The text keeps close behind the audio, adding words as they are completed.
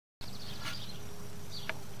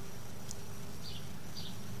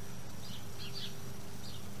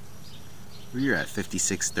We're at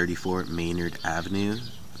 5634 Maynard Avenue,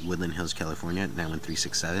 Woodland Hills, California,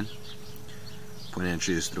 91367. Point of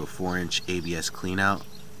entry is through a 4-inch ABS cleanout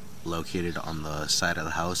located on the side of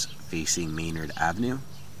the house facing Maynard Avenue.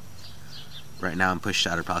 Right now I'm pushed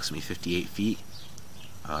out approximately 58 feet.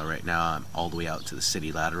 Right now I'm all the way out to the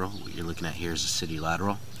city lateral. What you're looking at here is the city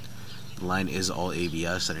lateral. The line is all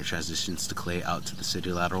ABS and it transitions to clay out to the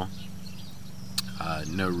city lateral.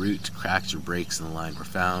 No roots, cracks, or breaks in the line were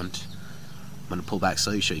found. I'm going to pull back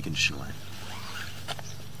slightly to show you condition line.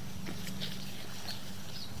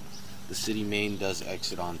 The city main does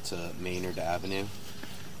exit onto Maynard Avenue.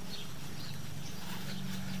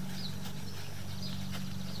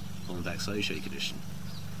 Pulling back slightly to show you condition.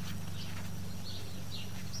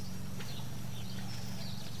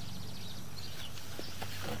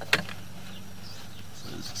 So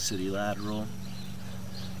there's the city lateral.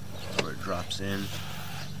 That's where it drops in.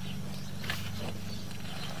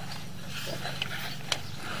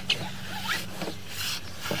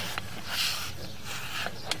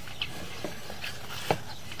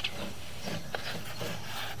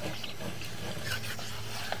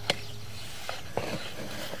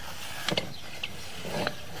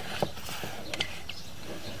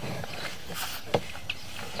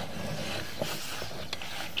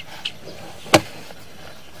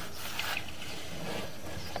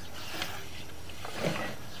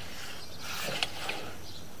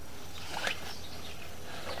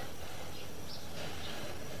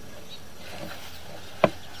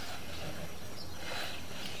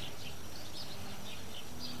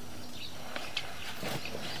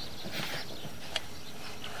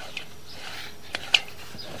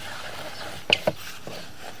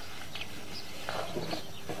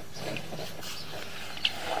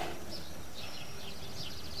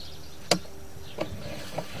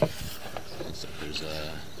 There's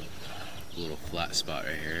a little flat spot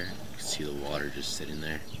right here. You can see the water just sitting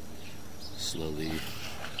there, slowly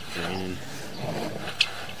draining.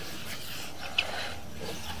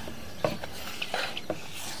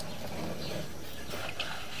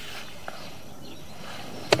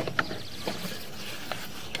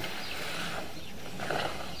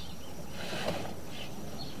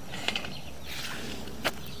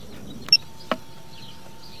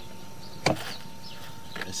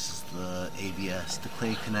 This is the ABS to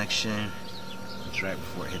clay connection. It's right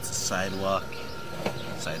before it hits the sidewalk.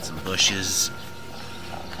 Inside some bushes.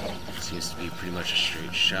 Seems to be pretty much a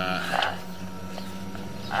straight shot.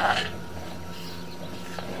 As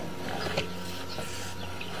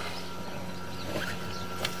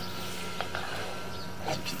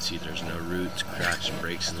you can see, there's no roots, cracks, or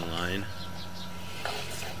breaks in the line.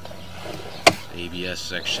 The ABS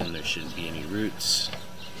section, there shouldn't be any roots.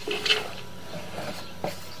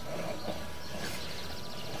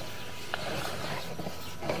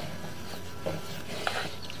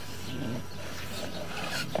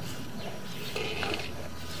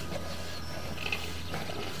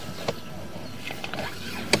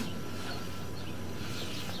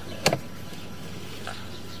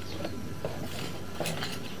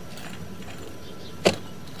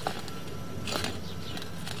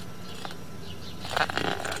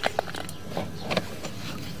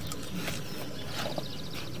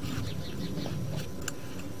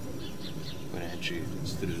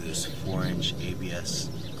 It's through this 4-inch ABS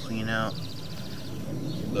cleanout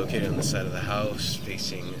located on the side of the house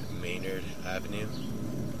facing Maynard Avenue.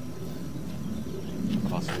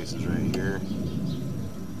 Cross space is right here.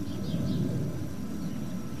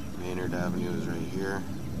 Maynard Avenue is right here.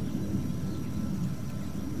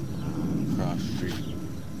 Cross street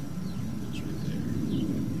is right there.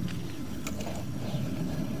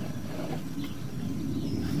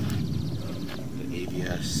 The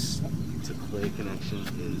ABS to clay connection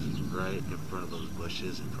is right in front of those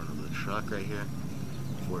bushes, in front of the truck right here,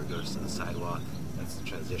 before it goes to the sidewalk. That's the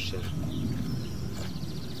transition.